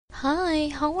Hi,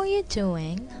 how are you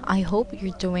doing? I hope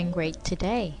you're doing great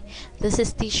today. This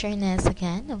is Teacher Ness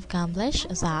again of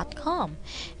Gamblish.com,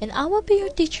 and I will be your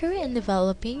teacher in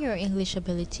developing your English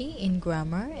ability in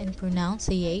grammar and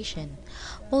pronunciation.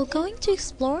 We're going to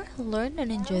explore, learn,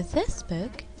 and enjoy this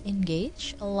book,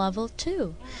 Engage Level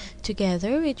 2,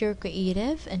 together with your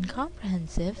creative and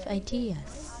comprehensive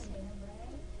ideas.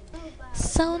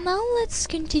 So now let's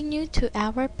continue to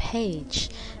our page.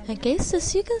 Okay, so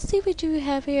as you can see, we do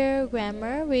have here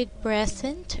grammar with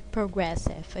present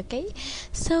progressive. Okay,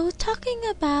 so talking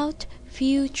about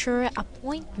future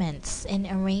appointments and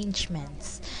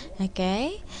arrangements.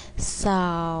 Okay,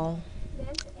 so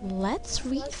let's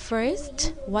read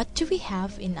first what do we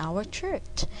have in our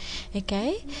chart.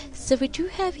 Okay, so we do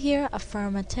have here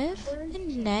affirmative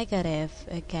and negative.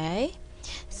 Okay,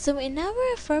 so in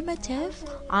our affirmative,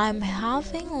 I'm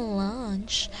having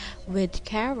lunch with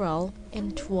Carol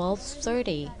in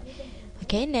 12:30.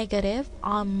 Okay, negative,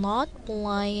 I'm not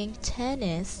playing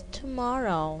tennis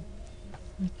tomorrow.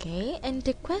 Okay, and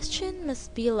the question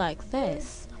must be like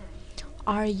this.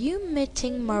 Are you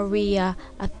meeting Maria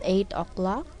at 8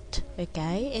 o'clock?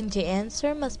 Okay, and the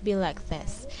answer must be like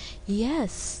this.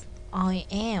 Yes, I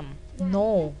am.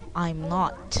 No, I'm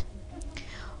not.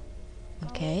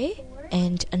 Okay,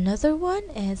 and another one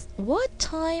is, what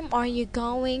time are you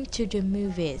going to the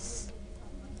movies?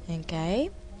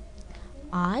 Okay,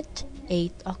 at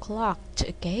 8 o'clock.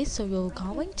 Okay, so we're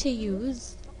going to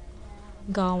use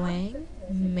going,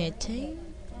 meeting,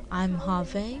 I'm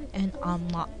having, and I'm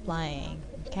not playing.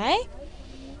 Okay,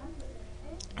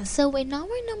 so in our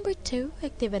number 2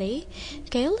 activity,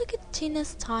 okay, look at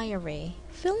Tina's diary.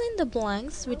 Fill in the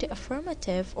blanks with the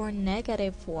affirmative or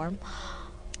negative form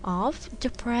of the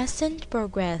present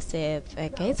progressive.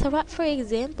 Okay, so what, for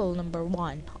example, number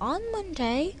 1, on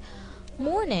Monday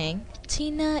morning,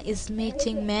 Tina is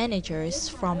meeting managers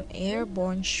from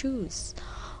Airborne Shoes.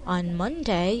 On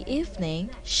Monday evening,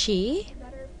 she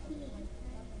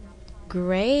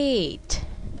great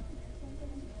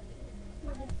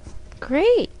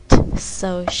great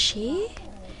so she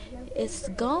is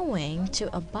going to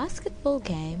a basketball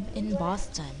game in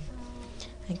Boston.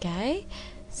 Okay,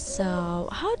 so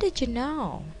how did you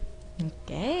know?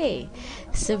 Okay,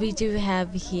 so we do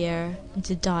have here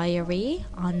the diary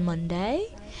on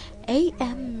Monday,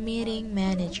 AM meeting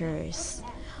managers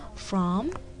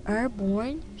from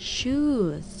Airborne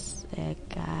Shoes.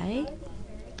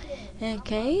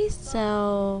 Okay,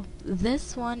 so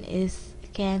this one is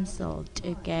cancelled.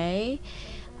 Okay,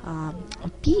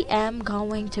 PM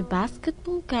going to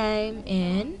basketball game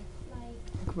in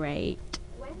great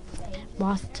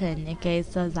Boston. Okay,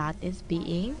 so that is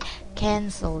being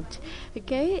cancelled.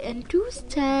 Okay, and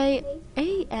Tuesday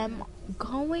AM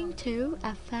going to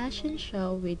a fashion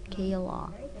show with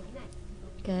Kayla.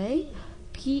 Okay,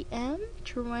 PM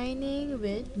training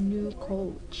with new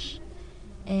coach,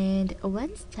 and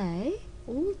Wednesday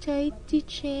all day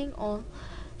teaching on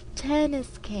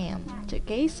tennis camp.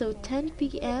 Okay, so 10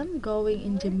 p.m. going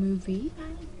in the movie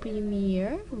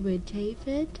premiere with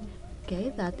David. Okay,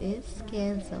 that is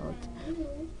cancelled.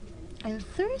 And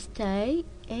Thursday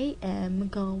AM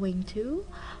going to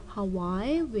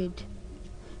Hawaii with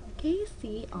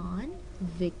Casey on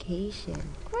vacation.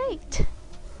 Great.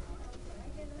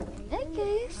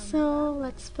 Okay, so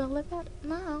let's fill it out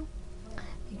now.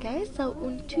 Okay, so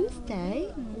on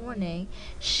Tuesday morning,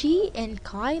 she and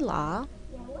Kyla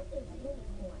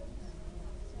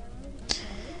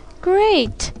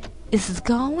great is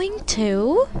going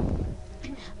to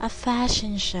a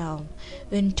fashion show.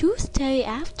 On Tuesday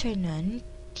afternoon,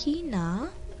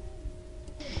 Tina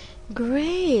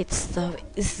great so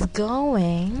is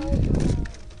going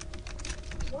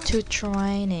to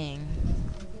training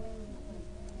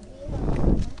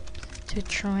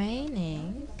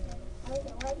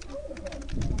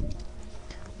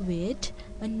with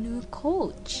a new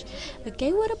coach.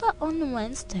 Okay, what about on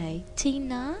Wednesday?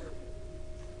 Tina?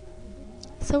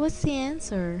 So what's the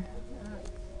answer?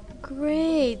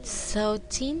 Great, so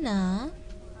Tina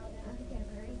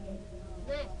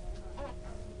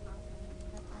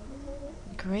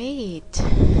great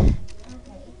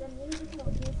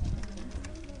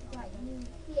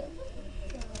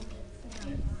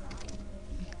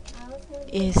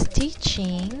is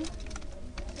teaching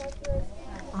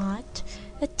at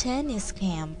a tennis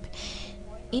camp.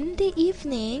 In the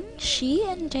evening, she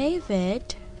and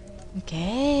David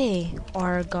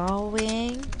are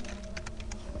going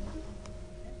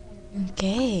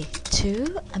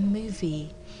to a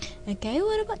movie. Okay,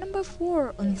 what about number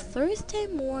 4? On Thursday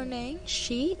morning,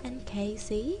 she and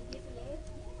Casey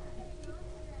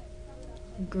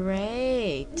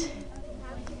great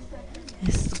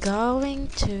is going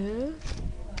to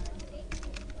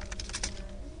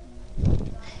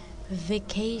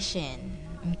vacation.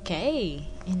 Okay,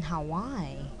 in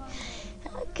Hawaii.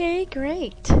 Okay,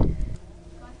 great.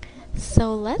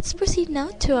 So let's proceed now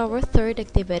to our third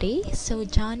activity. So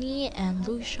Johnny and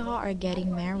Lucia are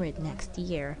getting married next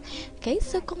year. Okay,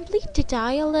 so complete the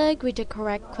dialogue with the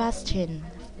correct question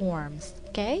forms.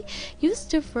 Okay, use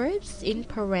the verbs in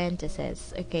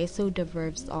parentheses. Okay, so the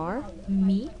verbs are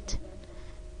meet,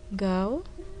 go,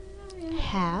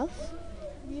 have,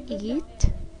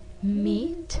 eat,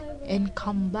 meet, and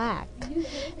come back.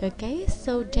 Okay,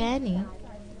 so Danny,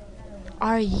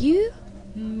 are you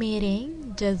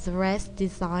meeting the dress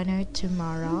designer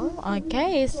tomorrow?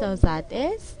 Okay, so that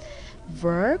is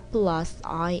verb plus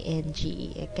ing.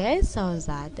 Okay, so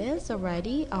that is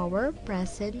already our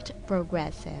present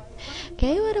progressive.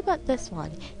 Okay, what about this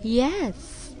one?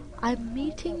 Yes, I'm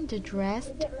meeting the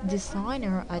dress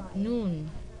designer at noon.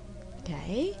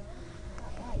 Okay,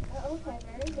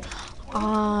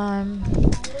 I'm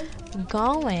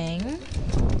going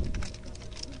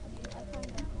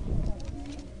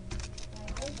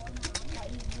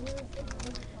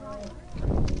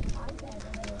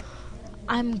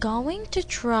I'm going to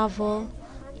travel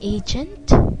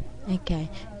agent. Okay.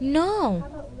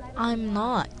 No, I'm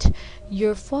not.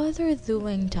 Your father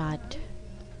doing that.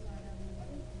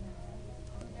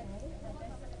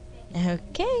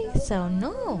 Okay, so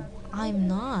no, I'm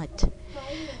not.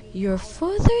 Your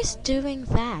father's doing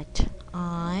that.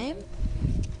 I'm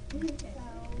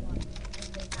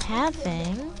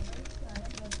having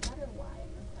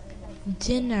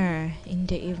dinner in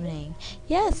the evening.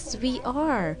 Yes, we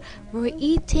are. We're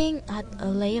eating at a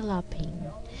Layla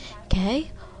Pin.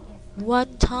 Okay?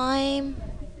 What time?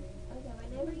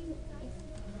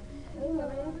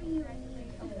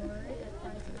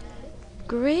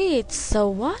 Great. So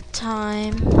what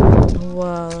time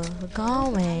we're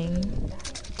going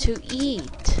to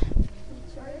eat?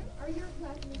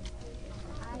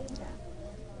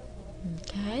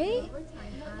 Okay?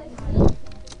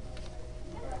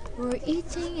 We're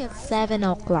eating at 7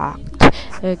 o'clock.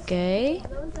 Okay?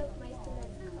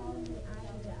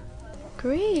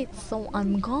 Great. So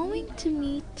I'm going to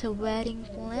meet the wedding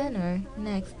planner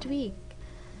next week.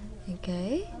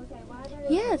 Okay?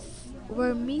 Yes,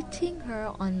 we're meeting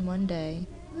her on Monday.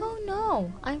 Oh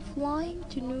no, I'm flying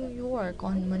to New York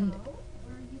on Monday.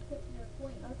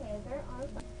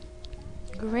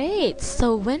 Great.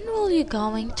 So when will you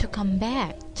going to come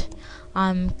back?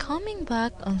 I'm coming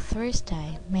back on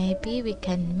Thursday. Maybe we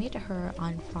can meet her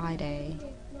on Friday.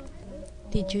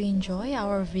 Did you enjoy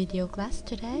our video class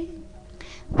today?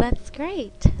 That's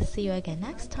great. See you again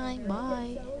next time.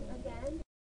 Bye.